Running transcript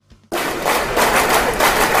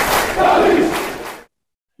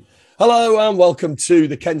Hello and welcome to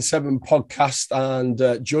the Ken 7 podcast.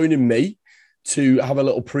 And joining me to have a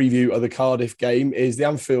little preview of the Cardiff game is the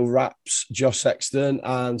Anfield Raps, Josh Sexton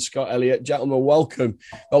and Scott Elliott. Gentlemen, welcome.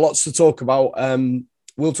 There are lots to talk about.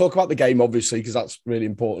 We'll talk about the game, obviously, because that's really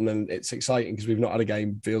important and it's exciting because we've not had a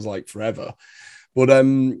game, feels like forever. But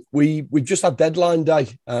we've just had deadline day,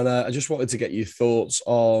 and I just wanted to get your thoughts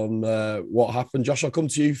on what happened. Josh, I'll come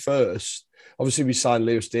to you first. Obviously, we signed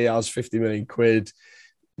Luis Diaz, 50 million quid.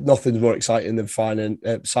 Nothing's more exciting than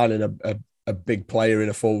signing a big player in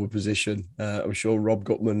a forward position. I'm sure Rob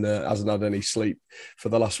Gutman hasn't had any sleep for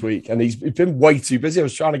the last week, and he's been way too busy. I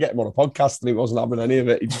was trying to get him on a podcast, and he wasn't having any of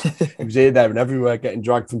it. He was here, there, and everywhere, getting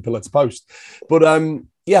dragged from pillar to post. But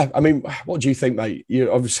yeah, I mean, what do you think, mate?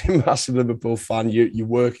 You're obviously a massive Liverpool fan. You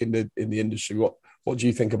work in the industry. What do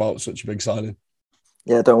you think about such a big signing?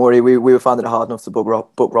 Yeah, don't worry. We were finding it hard enough to book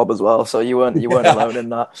Rob as well, so you weren't alone in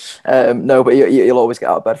that. No, but you'll always get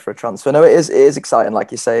out of bed for a transfer. No, it is exciting, like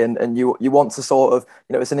you say, and you want to sort of,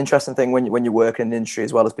 it's an interesting thing when you work in the industry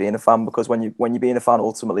as well as being a fan, because when you're being a fan,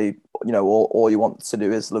 ultimately, all you want to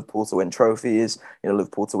do is Liverpool to win trophies,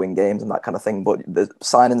 Liverpool to win games and that kind of thing. But the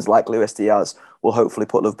signings like Luis Diaz will hopefully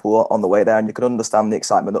put Liverpool on the way down. You can understand the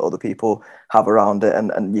excitement that other people have around it,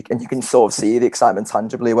 and you can sort of see the excitement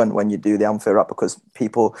tangibly when you do the Anfield Wrap, because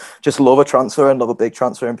people just love a transfer and love a big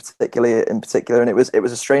transfer in particular. And it was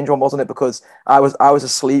a strange one, wasn't it? Because I was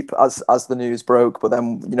asleep as the news broke, but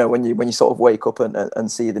then when you sort of wake up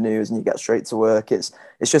and see the news and you get straight to work, it's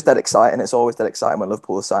just that exciting. It's always that exciting when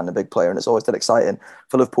Liverpool is signing a big player, and it's always that exciting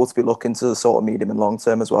for Liverpool to be looking to the sort of medium and long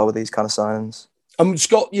term as well with these kind of signings.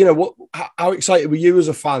 Scott, how excited were you as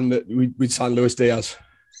a fan that we'd signed Luis Diaz?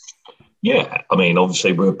 Yeah, I mean,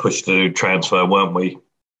 obviously we were pushed to transfer, weren't we?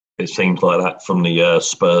 It seems like that from the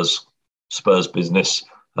Spurs business.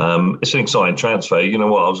 It's an exciting transfer. You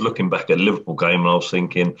know what? I was looking back at the Liverpool game and I was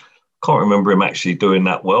thinking, can't remember him actually doing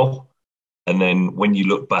that well. And then when you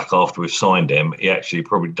look back after we've signed him, he actually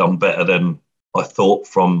probably done better than I thought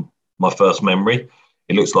from my first memory.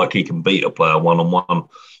 It looks like he can beat a player one-on-one.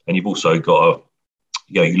 And you've also got a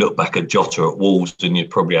you look back at Jota at Wolves and you'd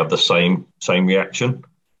probably have the same reaction.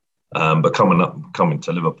 But coming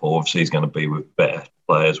to Liverpool, obviously he's going to be with better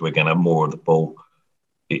players. We're going to have more of the ball.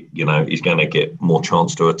 He's going to get more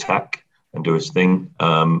chance to attack and do his thing.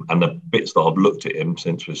 And the bits that I've looked at him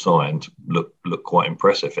since we signed look quite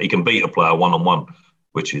impressive. He can beat a player one-on-one,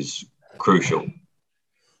 which is crucial.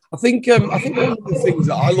 I think one of the things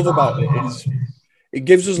that I love about it is it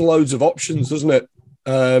gives us loads of options, doesn't it?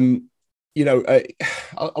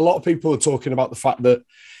 A lot of people are talking about the fact that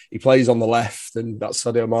he plays on the left and that's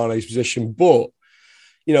Sadio Mane's position. But,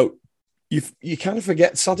 you kind of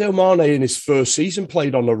forget Sadio Mane in his first season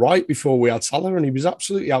played on the right before we had Salah, and he was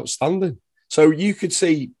absolutely outstanding. So you could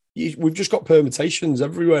see we've just got permutations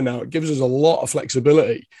everywhere now. It gives us a lot of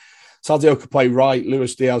flexibility. Sadio could play right,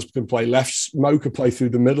 Luis Diaz can play left, Mo could play through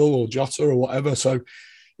the middle or Jota or whatever. So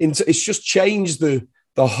it's just changed the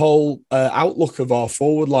whole outlook of our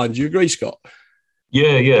forward line. Do you agree, Scott?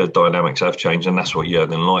 Yeah, dynamics have changed, and that's what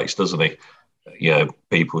Jurgen likes, doesn't he? Yeah,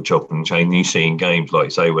 people chop and change. You see in games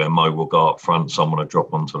like, say, where Mo will go up front, someone will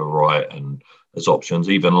drop onto the right, and there's options.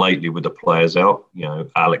 Even lately with the players out,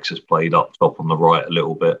 Alex has played up top on the right a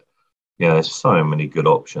little bit. Yeah, there's so many good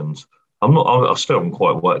options. I still haven't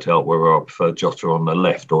quite worked out whether I prefer Jota on the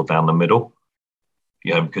left or down the middle.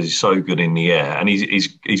 Because he's so good in the air, and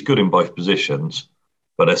he's good in both positions.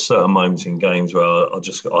 But there's certain moments in games where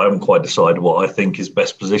I haven't quite decided what I think his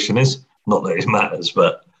best position is. Not that it matters,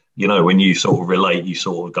 but when you sort of relate, you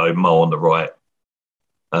sort of go Mo on the right,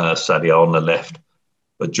 Sadio on the left.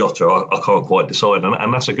 But Jota, I can't quite decide,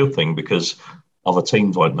 and that's a good thing because other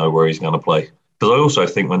teams won't know where he's going to play. Because I also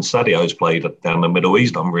think when Sadio's played down the middle,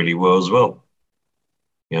 he's done really well as well.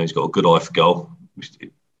 He's got a good eye for goal.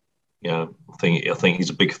 I think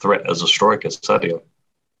he's a big threat as a striker, Sadio.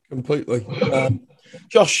 Completely.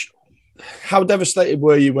 Josh, how devastated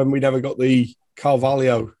were you when we never got the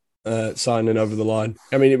Carvalho signing over the line?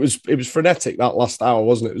 I mean, it was frenetic that last hour,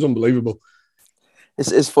 wasn't it? It was unbelievable.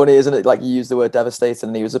 It's funny, isn't it? Like, you used the word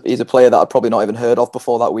devastating, and he's a player that I'd probably not even heard of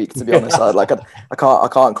before that week. To be honest, I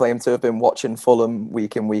can't claim to have been watching Fulham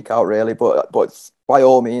week in, week out, really. But by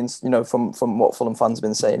all means, from what Fulham fans have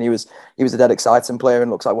been saying, he was a dead exciting player and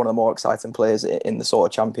looks like one of the more exciting players in the sort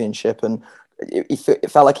of Championship. And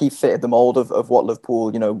it felt like he fitted the mold of what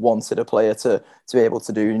Liverpool, wanted a player to be able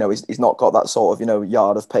to do. He's not got that sort of,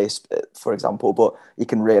 yard of pace, for example, but he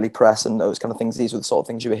can really press and those kind of things. These were the sort of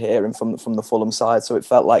things you were hearing from the Fulham side. So it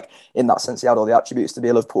felt like in that sense he had all the attributes to be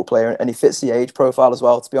a Liverpool player, and he fits the age profile as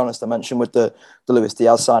well. To be honest, I mentioned with the Luis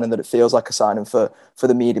Diaz signing that it feels like a signing for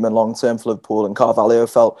the medium and long term for Liverpool, and Carvalho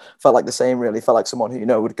felt like the same. Really felt like someone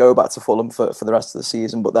who would go back to Fulham for the rest of the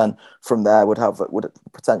season, but then from there would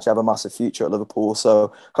potentially have a massive future at Liverpool.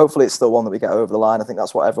 So hopefully it's still one that we get over the line. I think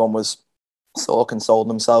that's what everyone was sort of consoled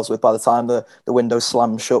themselves with by the time the window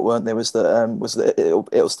slammed shut, weren't they? Was that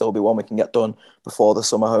it'll still be one we can get done before the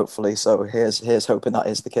summer, hopefully. So here's hoping that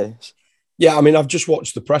is the case. Yeah, I mean, I've just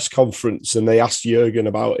watched the press conference and they asked Jurgen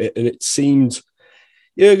about it, and it seemed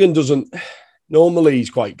Jurgen doesn't. Normally he's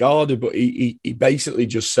quite guarded, but he basically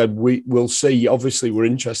just said, we'll see. Obviously, we're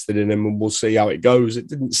interested in him and we'll see how it goes. It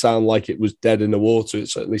didn't sound like it was dead in the water. It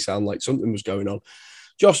certainly sounded like something was going on.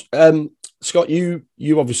 Josh, Scott, you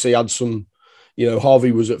obviously had some,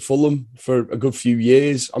 Harvey was at Fulham for a good few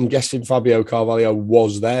years. I'm guessing Fabio Carvalho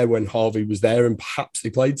was there when Harvey was there and perhaps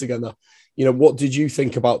they played together. What did you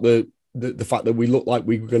think about the fact that we looked like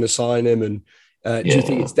we were going to sign him? And do you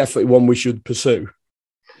think it's definitely one we should pursue?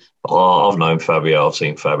 Oh, I've known Fabio. I've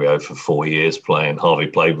seen Fabio for 4 years playing. Harvey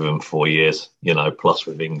played with him for 4 years, plus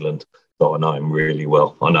with England. So I know him really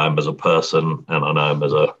well. I know him as a person and I know him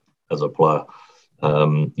as a player.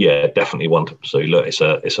 Definitely one to pursue. Look, it's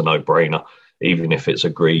a no-brainer. Even if it's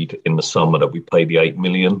agreed in the summer that we pay the 8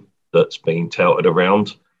 million that's being touted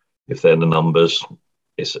around, if they're the numbers,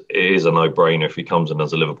 it is a no-brainer. If he comes in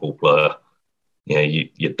as a Liverpool player,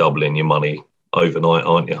 you're doubling your money overnight,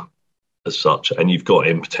 aren't you? As such, and you've got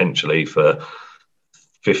him potentially for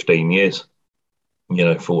 15 years,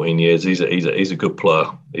 14 years. He's a good player.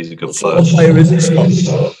 He's a good player. What player is he,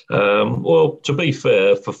 Scott? Well, to be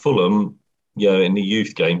fair, for Fulham, in the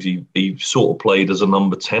youth games, he sort of played as a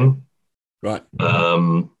number 10, right?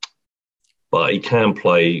 But he can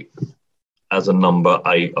play as a number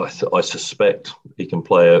 8. I suspect he can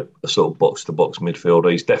play a sort of box-to-box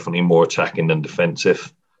midfielder. He's definitely more attacking than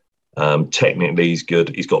defensive. Technically, he's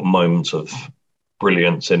good. He's got moments of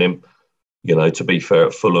brilliance in him. To be fair,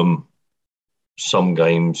 at Fulham, some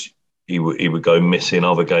games he would go missing.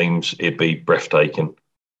 Other games, it'd be breathtaking.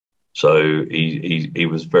 So he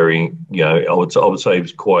was very, I would say he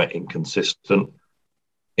was quite inconsistent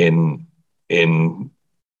in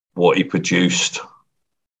what he produced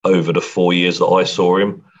over the 4 years that I saw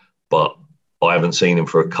him. But I haven't seen him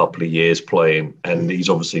for a couple of years playing, and he's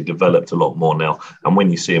obviously developed a lot more now. And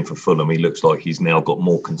when you see him for Fulham, he looks like he's now got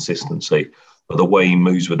more consistency. But the way he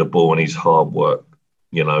moves with the ball and his hard work,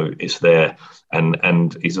 it's there.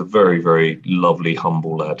 And he's a very, very lovely,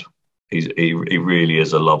 humble lad. He really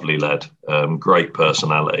is a lovely lad. Great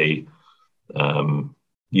personality.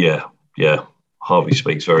 Harvey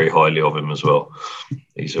speaks very highly of him as well.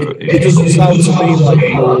 It doesn't sound to me like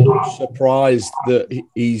you're surprised that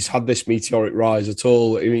he's had this meteoric rise at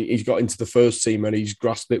all. I mean, he's got into the first team and he's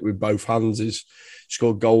grasped it with both hands. He's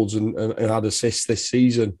scored goals and had assists this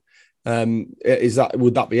season.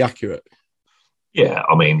 Would that be accurate? Yeah,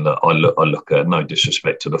 I mean, look, I look at, no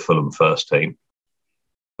disrespect to the Fulham first team,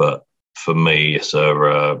 but for me, it's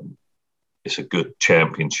a good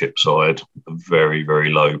Championship side, a very, very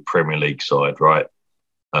low Premier League side, right?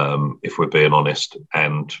 If we're being honest.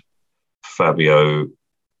 And Fabio,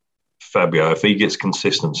 if he gets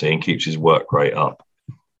consistency and keeps his work rate up,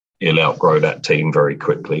 he'll outgrow that team very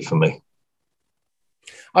quickly for me.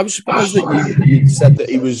 I was surprised that you said that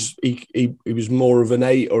he was more of an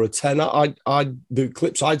 8 or a 10. The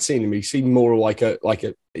clips I'd seen him, he seemed more like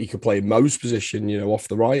he could play in Mo's position, off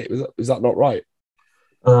the right. Is that not right?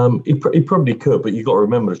 He probably could, but you've got to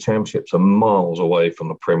remember the Championships are miles away from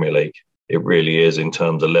the Premier League. It really is in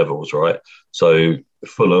terms of levels, right? So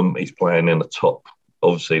Fulham, he's playing in the top,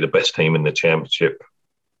 obviously the best team in the Championship,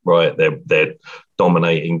 right? They're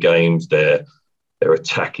dominating games. They're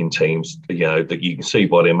attacking teams. That you can see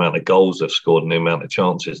by the amount of goals they've scored and the amount of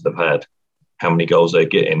chances they've had, how many goals they're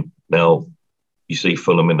getting. Now, you see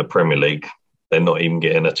Fulham in the Premier League, they're not even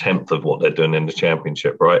getting a tenth of what they're doing in the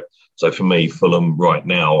Championship, right? So for me, Fulham right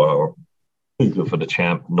now are good for the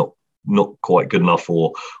champ, not quite good enough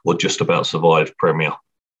or just about survived Premier.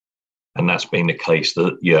 And that's been the case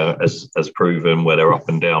that, as proven where they're up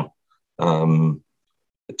and down. A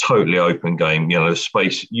totally open game, the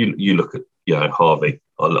space, you look at, Harvey,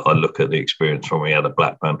 I look at the experience from when he had at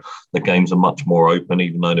Blackburn. The games are much more open,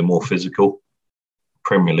 even though they're more physical.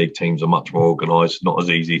 Premier League teams are much more organised, not as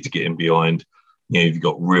easy to get in behind. You've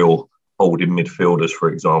got real holding midfielders, for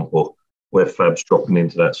example. where Fab's dropping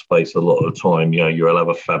into that space a lot of the time. You'll have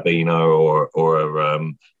a Fabinho or a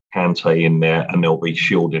Kante in there, and they'll be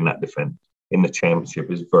shielding that defence. In the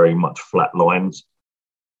Championship, is very much flat lines,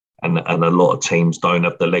 and a lot of teams don't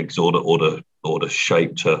have the legs or the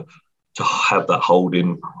shape to have that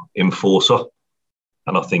holding enforcer.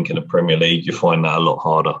 And I think in the Premier League, you find that a lot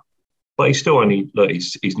harder. But he's still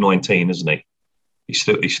he's 19, isn't he?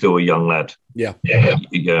 He's still a young lad. Yeah.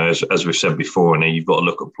 As we've said before, and you've got to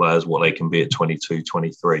look at players, what they can be at 22,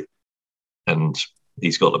 23. And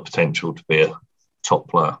he's got the potential to be a top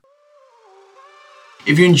player.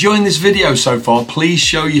 If you're enjoying this video so far, please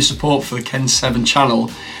show your support for the Ken 7 channel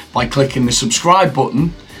by clicking the subscribe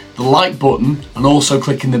button, the like button, and also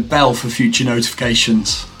clicking the bell for future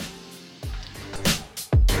notifications.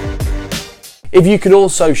 If you could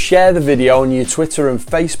also share the video on your Twitter and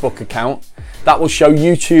Facebook account, that will show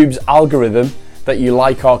YouTube's algorithm that you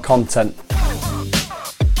like our content.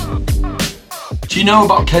 Do you know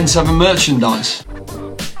about Ken 7 merchandise?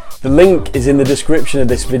 The link is in the description of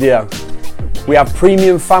this video. We have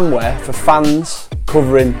premium fanwear for fans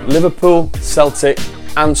covering Liverpool, Celtic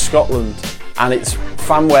and Scotland, and it's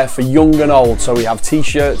fanwear for young and old, so we have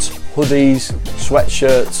t-shirts, hoodies,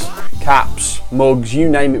 sweatshirts, caps, mugs, you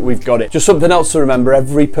name it, we've got it. Just something else to remember,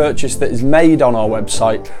 every purchase that is made on our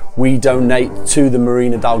website, we donate to the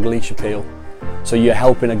Marina Dalglish Appeal, so you're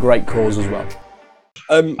helping a great cause as well.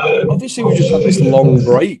 Obviously we've just had this long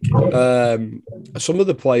break. Some of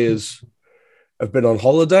the players have been on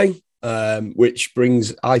holiday, which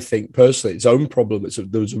brings, I think personally, its own problem.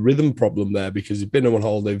 There was a rhythm problem there because they've been on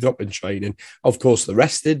holiday, they've not been training. Of course, they're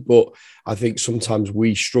rested, but I think sometimes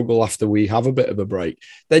we struggle after we have a bit of a break.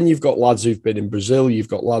 Then you've got lads who've been in Brazil, you've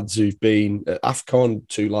got lads who've been at AFCON,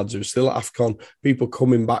 2 lads who are still at AFCON, people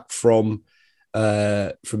coming back from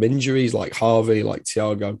injuries like Harvey, like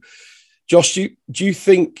Thiago. Josh, do you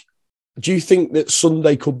think that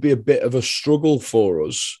Sunday could be a bit of a struggle for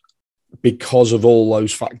us because of all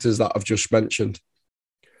those factors that I've just mentioned?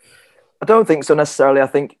 I don't think so necessarily. I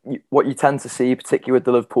think what you tend to see, particularly with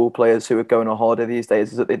the Liverpool players who are going on holiday these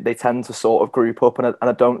days, is that they tend to sort of group up, and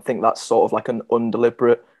I don't think that's sort of like an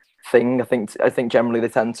undeliberate thing. I think generally they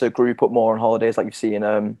tend to group up more on holidays, like you've seen.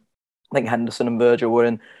 I think Henderson and Virgil were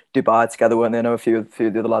in Dubai together, weren't they? I know a few of the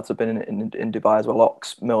other lads have been in Dubai as well.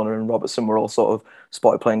 Ox, Milner and Robertson were all sort of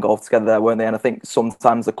spotted playing golf together there, weren't they? And I think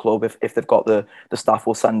sometimes the club, if they've got the staff,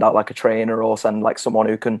 will send out like a trainer or send like someone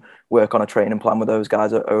who can work on a training plan with those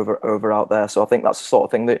guys over out there. So I think that's the sort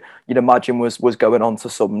of thing that you'd imagine was going on to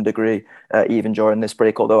some degree, even during this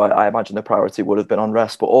break, although I imagine the priority would have been on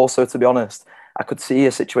rest. But also, to be honest, I could see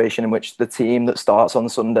a situation in which the team that starts on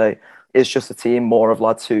Sunday is just a team more of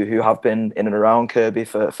lads who have been in and around Kirby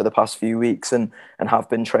for the past few weeks and have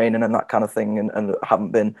been training and that kind of thing and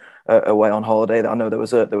haven't been away on holiday. I know there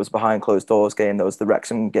was a behind closed doors game. There was the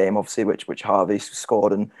Wrexham game, obviously, which Harvey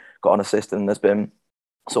scored and got an assist, and there's been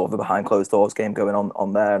sort of a behind closed doors game going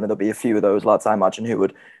on there, and there'll be a few of those lads, I imagine, who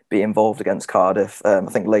would be involved against Cardiff. I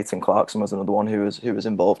think Leighton Clarkson was another one who was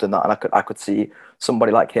involved in that, and I could see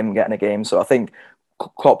somebody like him getting a game. So I think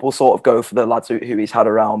Klopp will sort of go for the lads who he's had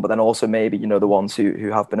around, but then also maybe, the ones who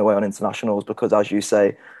have been away on internationals, because as you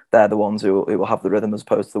say, they're the ones who will have the rhythm as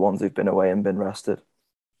opposed to the ones who've been away and been rested.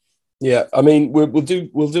 Yeah, I mean, we'll do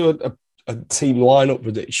a team lineup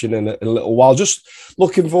prediction in a little while. Just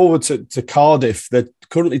looking forward to Cardiff. They're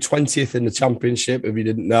currently 20th in the Championship, if you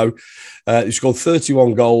didn't know. They've scored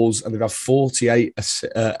 31 goals and they've had 48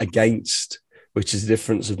 against, which is a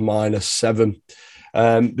difference of -7.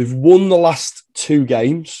 They've won the last 2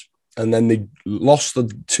 games and then they lost the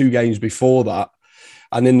 2 games before that.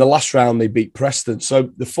 And in the last round, they beat Preston. So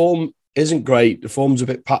the form isn't great. The form's a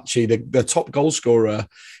bit patchy. Their top goal scorer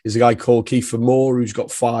is a guy called Kiefer Moore, who's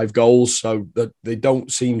got 5 goals. So they don't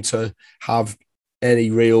seem to have any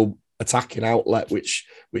real attacking outlet, which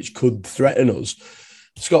could threaten us.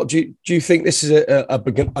 Scott, do you think this is a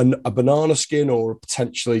banana skin or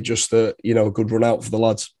potentially just a good run out for the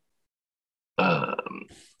lads?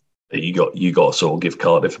 You got to sort of give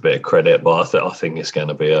Cardiff a bit of credit, but I think it's going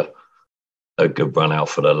to be a good run out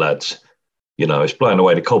for the lads. It's blowing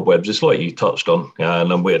away the cobwebs. It's like you touched on,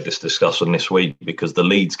 and then we had this discussion this week because the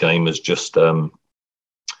Leeds game has just been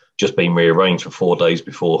rearranged for 4 days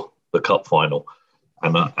before the cup final,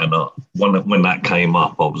 and when that came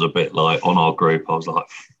up, I was a bit like, on our group, I was like,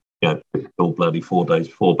 all bloody 4 days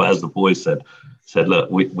before. But as the boys said, look,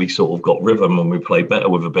 we sort of got rhythm and we play better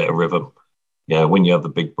with a bit of rhythm. When you have the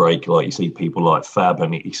big break, like you see people like Fab,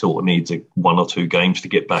 and he sort of needs 1 or 2 games to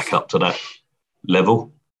get back up to that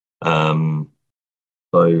level.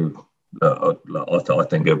 So I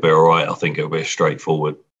think it'll be all right. I think it'll be a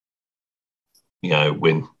straightforward,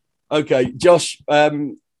 win. Okay, Josh.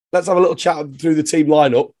 Let's have a little chat through the team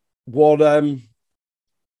lineup. What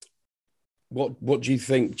do you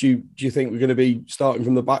think? Do you think we're going to be starting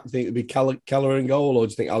from the back? Do you think it'll be Keller in goal, or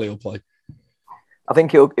do you think Ali will play? I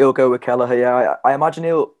think he'll go with Kelleher. Yeah, I imagine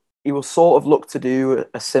he will sort of look to do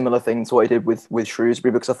a similar thing to what he did with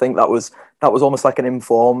Shrewsbury, because I think that was almost like an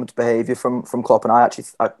informed behaviour from Klopp. And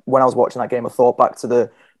when I was watching that game, I thought back to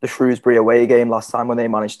the Shrewsbury away game last time when they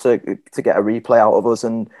managed to get a replay out of us,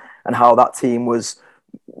 and how that team was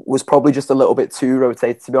probably just a little bit too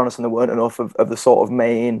rotated, to be honest, and there weren't enough of the sort of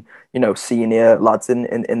main, senior lads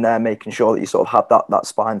in there making sure that you sort of had that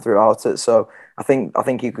spine throughout it. So I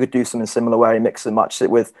think you could do something similar where he mix and match it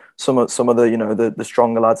with some of the the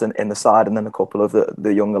stronger lads in the side, and then a couple of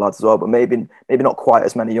the younger lads as well, but maybe not quite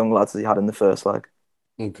as many young lads as he had in the first leg.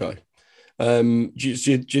 Okay. Do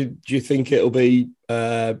you think it'll be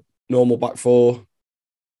normal back four?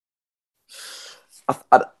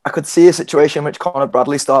 I could see a situation in which Conor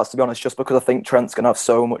Bradley starts, to be honest, just because I think Trent's going to have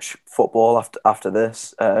so much football after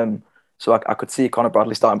this. So I could see Conor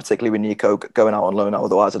Bradley starting, particularly with Nico going out on loan.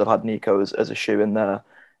 Otherwise, I'd have had Nico as a shoe in there.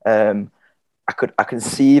 I can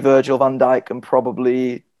see Virgil van Dijk and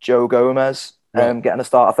probably Joe Gomez getting a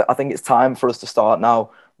start. I think it's time for us to start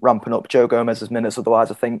now, ramping up Joe Gomez's minutes.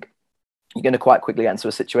 Otherwise, I think you're going to quite quickly get into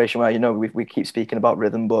a situation where, we keep speaking about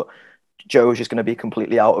rhythm, but Joe's just going to be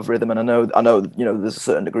completely out of rhythm. And I know, there's a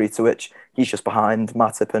certain degree to which he's just behind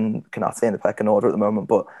Matip and Konate in the pecking order at the moment.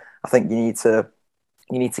 But I think you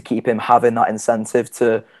need to keep him having that incentive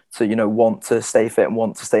to want to stay fit and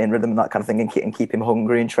want to stay in rhythm and that kind of thing, and keep him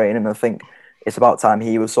hungry and training. And I think it's about time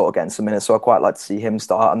he was sort of getting some minutes. So I'd quite like to see him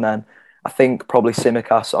start. And then I think probably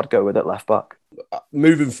Tsimikas I'd go with at left back.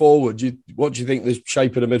 Moving forward, what do you think the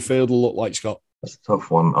shape of the midfield will look like, Scott? That's a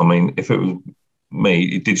tough one. I mean, if it was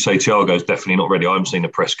me, did say Thiago's definitely not ready? I haven't seen a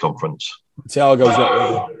press conference. Thiago's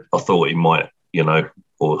not ready. I thought he might,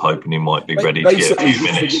 or hoping he might be ready Basically, to get a few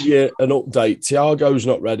minutes. To give you an update, Thiago's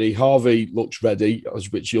not ready. Harvey looks ready,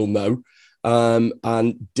 which you'll know.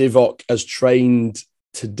 And Divock has trained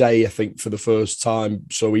today, I think, for the first time,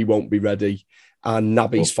 so he won't be ready. And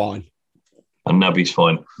Naby's fine. And Naby's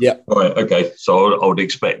fine. Yeah. Right. Okay. So I would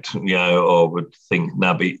expect, I would think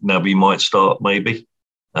Naby might start maybe.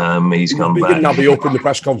 He's come back. Naby up in the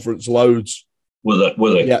press conference loads. Was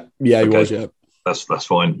he? Yeah, he was. Yeah, that's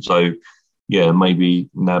fine. So maybe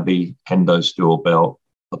Naby, Hendo's still about.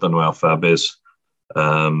 I don't know how Fab is.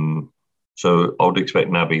 So I would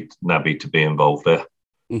expect Naby to be involved there.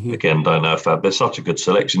 Mm-hmm. Again, don't know if Fab. There's such a good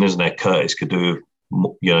selection, isn't there? Curtis could do,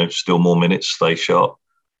 still more minutes, stay sharp.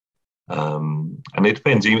 And it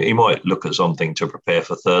depends. He might look at something to prepare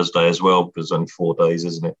for Thursday as well, because there's only 4 days,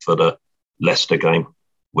 isn't it, for the Leicester game,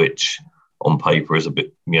 which on paper is a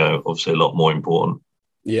bit, obviously a lot more important.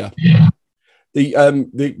 Yeah.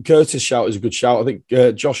 The Curtis shout is a good shout. I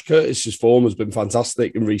think Josh Curtis's form has been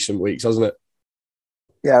fantastic in recent weeks, hasn't it?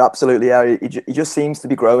 Yeah, absolutely. Yeah, he just seems to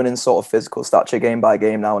be growing in sort of physical stature game by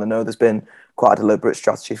game now. And I know there's been quite a deliberate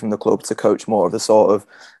strategy from the club to coach more of the sort of,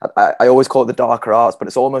 I always call it the darker arts, but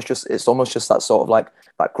it's almost just that sort of like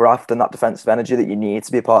that graft and that defensive energy that you need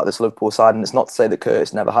to be a part of this Liverpool side. And it's not to say that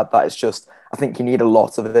Curtis never had that. It's just, I think you need a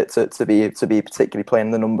lot of it to be particularly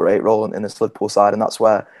playing the number 8 role in this Liverpool side. And that's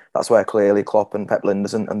where clearly Klopp and Pep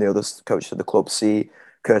Linders and the other coaches of the club see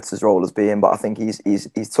Curtis's role as being. But I think he's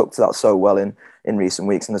took to that so well in recent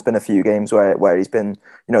weeks, and there's been a few games where he's been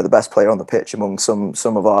the best player on the pitch among some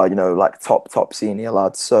of our like top senior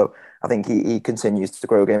lads. So I think he continues to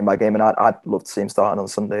grow game by game, and I'd love to see him starting on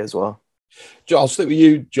Sunday as well. I'll stick with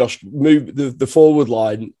you, Josh. Move the forward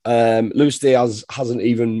line. Luis Diaz hasn't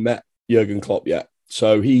even met Jurgen Klopp yet,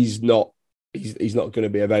 so he's not going to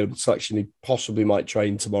be available to selection. He possibly might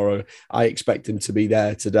train tomorrow. I expect him to be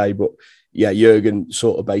there today, but yeah, Jurgen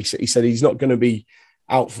sort of basically said he's not going to be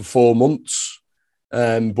out for 4 months,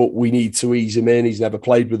 but we need to ease him in. He's never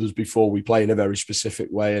played with us before. We play in a very specific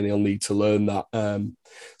way, and he'll need to learn that.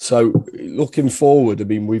 So looking forward, I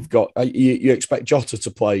mean, we've got you expect Jota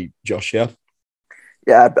to play, Josh, yeah?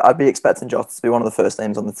 Yeah, I'd be expecting Jota to be one of the first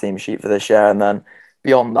names on the team sheet for this year, and then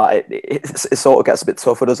beyond that, it sort of gets a bit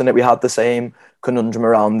tougher, doesn't it? We had the same conundrum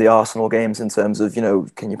around the Arsenal games in terms of,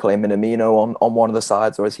 can you play Minamino on one of the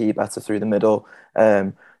sides, or is he better through the middle?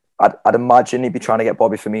 I'd imagine he'd be trying to get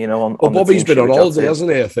Bobby Firmino on. Well, Bobby's been on holiday,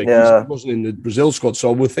 hasn't he? I think he wasn't in the Brazil squad, so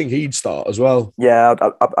I would think he'd start as well. Yeah,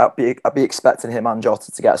 I'd be expecting him and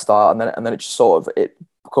Jota to get a start, and then it just sort of it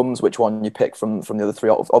becomes which one you pick from the other three.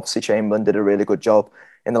 Obviously, Chamberlain did a really good job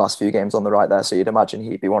in the last few games on the right there. So you'd imagine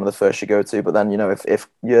he'd be one of the first you go to. But then, if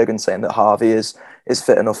Jurgen's saying that Harvey is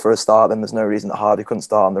fit enough for a start, then there's no reason that Harvey couldn't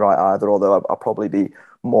start on the right either. Although I'll probably be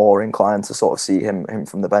more inclined to sort of see him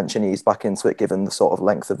from the bench and ease back into it, given the sort of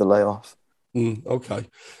length of the layoff. Okay.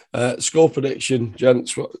 Score prediction,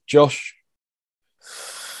 gents. Josh?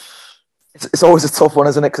 It's always a tough one,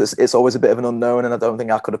 isn't it? Because it's always a bit of an unknown, and I don't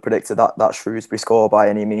think I could have predicted that Shrewsbury score by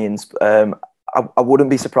any means. I wouldn't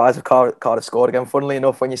be surprised if Cardiff scored again. Funnily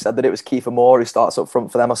enough, when you said that it was Kiefer Moore who starts up front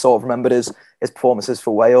for them, I sort of remembered his performances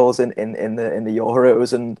for Wales in the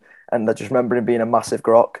Euros, and I just remember him being a massive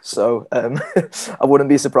grok. So I wouldn't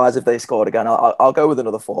be surprised if they scored again. I'll go with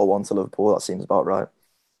another 4-1 to Liverpool. That seems about right.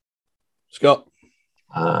 Scott?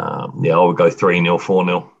 I would go 3-0,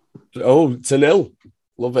 4-0. Oh, to 0.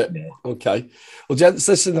 Love it. Yeah. Okay. Well, gents,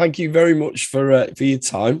 listen, thank you very much for your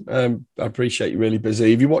time. I appreciate you're really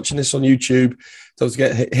busy. If you're watching this on YouTube, don't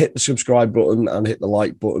forget hit the subscribe button and hit the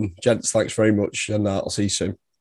like button. Gents, thanks very much, and I'll see you soon.